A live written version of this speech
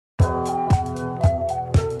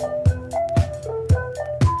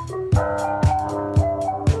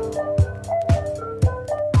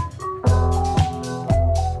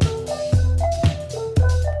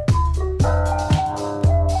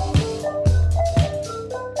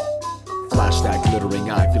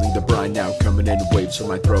glittering eye, feeling the brine now coming in waves from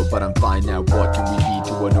my throat. But I'm fine now, what can we be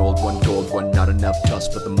to an old one, gold one? Not enough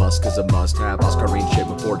tusk, but the musk is a must-have. Oskar in shape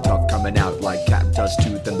of Fjord Tough, coming out like cat and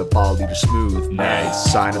Tusktooth, and the ball leader smooth.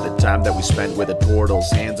 Nice sign of the time that we spent with the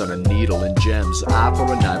tortles, hands on a needle and gems. Eye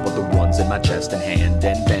for an eye, but the ones in my chest and hand.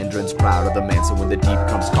 And Vandran's proud of the man, so when the deep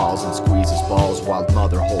comes calls and squeezes balls,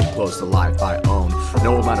 Wildmother hold close to life I own.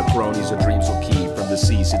 No amount of cronies or dreams will keep from the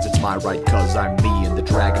sea, since it's my right, cause I'm me. And the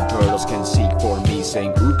dragon turtles can seek for me,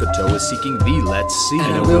 saying Ukotoa is seeking thee, let's see.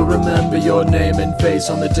 And I will remember your name and face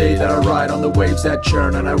on the day that I ride on the waves that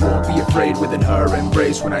churn, and I won't be afraid within her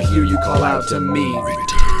embrace when I hear you call out to me.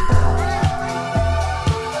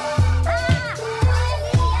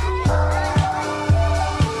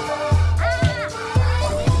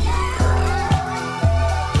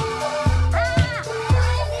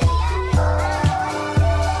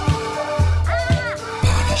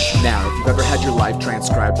 Now, if you've ever had your life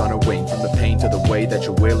transcribed on a wing, from the pain to the way that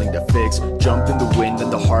you're willing to fix, jump in the wind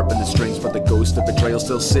and the harp and the strings, but the ghost of betrayal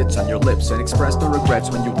still sits on your lips, and express no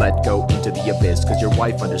regrets when you let go into the abyss, cause your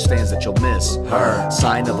wife understands that you'll miss her.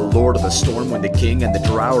 Sign of the lord of the storm, when the king and the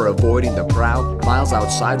drow are avoiding the prow, miles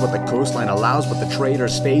outside what the coastline allows, but the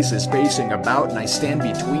traitor's face is facing about, and I stand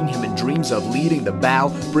between him in dreams of leading the bow.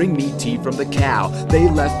 Bring me tea from the cow. They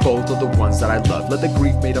left both of the ones that I love. Let the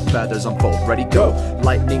grief made of feathers unfold. Ready, go.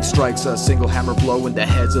 Lightning strikes, a single hammer blow, and the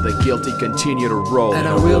heads of the guilty continue to roll. And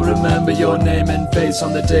I will remember your name and face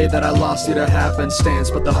on the day that I lost you to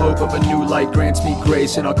happenstance, but the hope of a new light grants me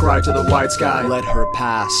grace, and I'll cry to the white sky, let her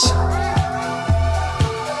pass.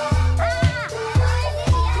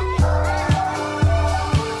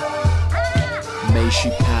 May she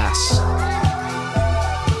pass.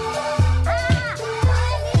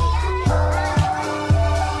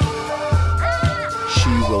 She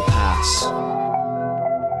will pass.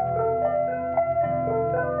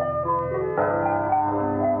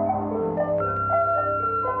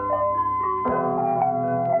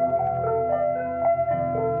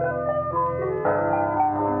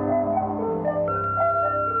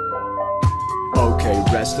 Okay,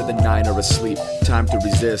 rest of the nine are asleep, time to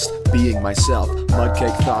resist being myself.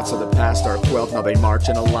 Mudcake thoughts of the past are quelled, now they march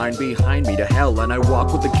in a line behind me to hell, and I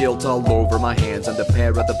walk with the guilt all over my hands, and the pair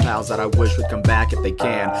of the pals that I wish would come back if they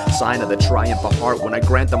can. Sign of the triumph of heart when I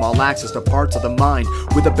grant them all access to parts of the mind.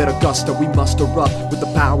 With a bit of gusto we muster up, with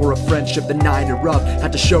the power of friendship the nine erupt.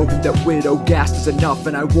 Had to show him that widow gas is enough,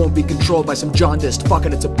 and I won't be controlled by some jaundiced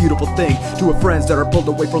fucking. It's a beautiful thing to have friends that are pulled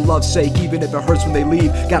away for love's sake, even if it hurts when they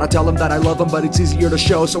leave. Gotta tell them that I love them, but it's easier to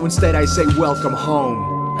show, so instead I say welcome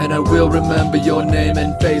home. And I will remember your name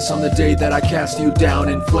and face on the day that I cast you down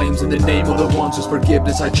in flames. In the name of the ones whose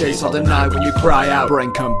forgiveness I chase, I'll deny when you cry out,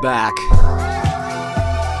 Brain, come back.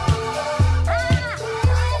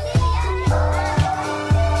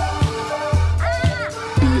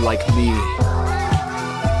 Be like me.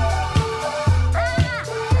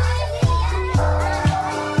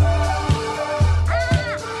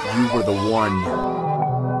 You were the one.